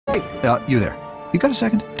Hey, you there. You got a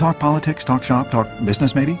second? Talk politics, talk shop, talk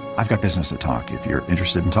business maybe? I've got business to talk if you're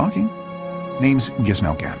interested in talking. Name's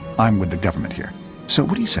Gizmelgan. I'm with the government here. So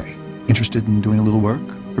what do you say? Interested in doing a little work?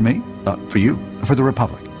 For me? For you? For the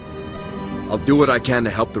Republic? I'll do what I can to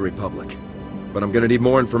help the Republic. But I'm gonna need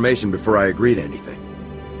more information before I agree to anything.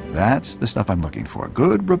 That's the stuff I'm looking for.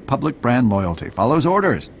 Good Republic brand loyalty. Follows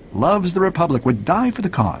orders. Loves the Republic. Would die for the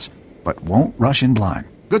cause. But won't rush in blind.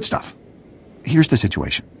 Good stuff. Here's the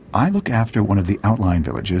situation. I look after one of the outlying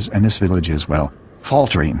villages, and this village is, well,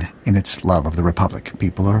 faltering in its love of the Republic.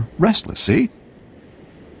 People are restless, see?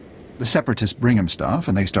 The Separatists bring them stuff,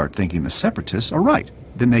 and they start thinking the Separatists are right.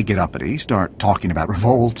 Then they get uppity, start talking about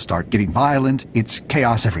revolt, start getting violent. It's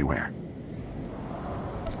chaos everywhere.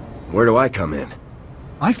 Where do I come in?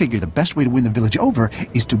 I figure the best way to win the village over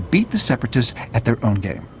is to beat the Separatists at their own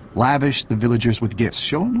game. Lavish the villagers with gifts.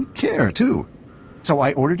 Show them we care, too. So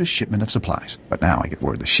I ordered a shipment of supplies. But now I get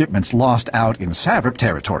word the shipment's lost out in SWTOR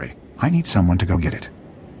territory. I need someone to go get it.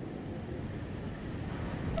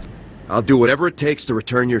 I'll do whatever it takes to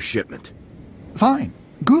return your shipment. Fine.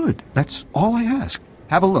 Good. That's all I ask.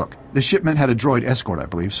 Have a look. The shipment had a droid escort, I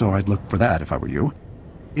believe, so I'd look for that if I were you.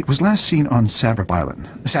 It was last seen on Savrib Island.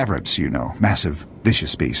 Savribs, you know, massive,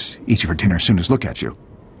 vicious beasts. Eat you for dinner as soon as look at you.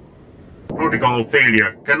 Protocol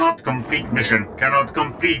failure. Cannot complete mission. Cannot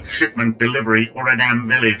complete shipment delivery or a damn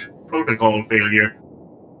village. Protocol failure.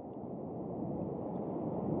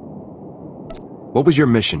 What was your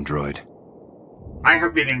mission, droid? I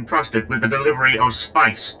have been entrusted with the delivery of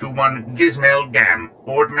spice to one Gizmelgan,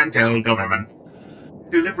 Ord Mantell government.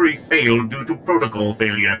 Delivery failed due to protocol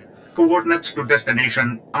failure. Coordinates to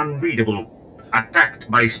destination unreadable. Attacked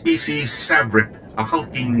by species Savrib, a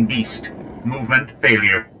hulking beast. Movement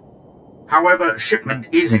failure. However, shipment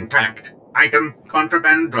is intact. Item,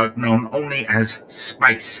 contraband drug known only as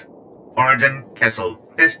spice. Origin,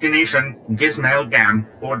 Kessel. Destination, Gizmelgan,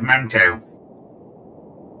 Ord Mantell.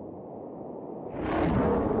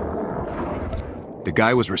 The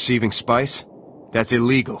guy was receiving spice? That's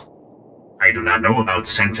illegal. I do not know about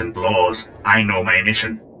sentient laws. I know my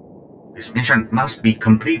mission. This mission must be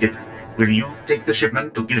completed. Will you take the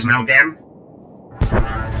shipment to Gizmelgan?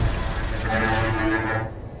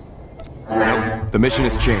 No, the mission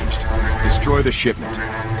has changed. Destroy the shipment.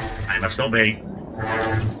 I must obey.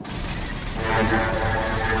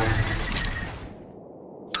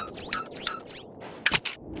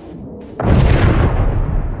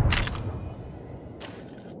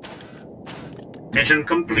 Mission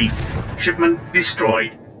complete. Shipment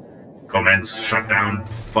destroyed. Commence shutdown.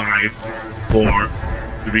 5, 4,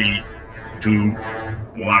 3, 2,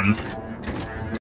 1.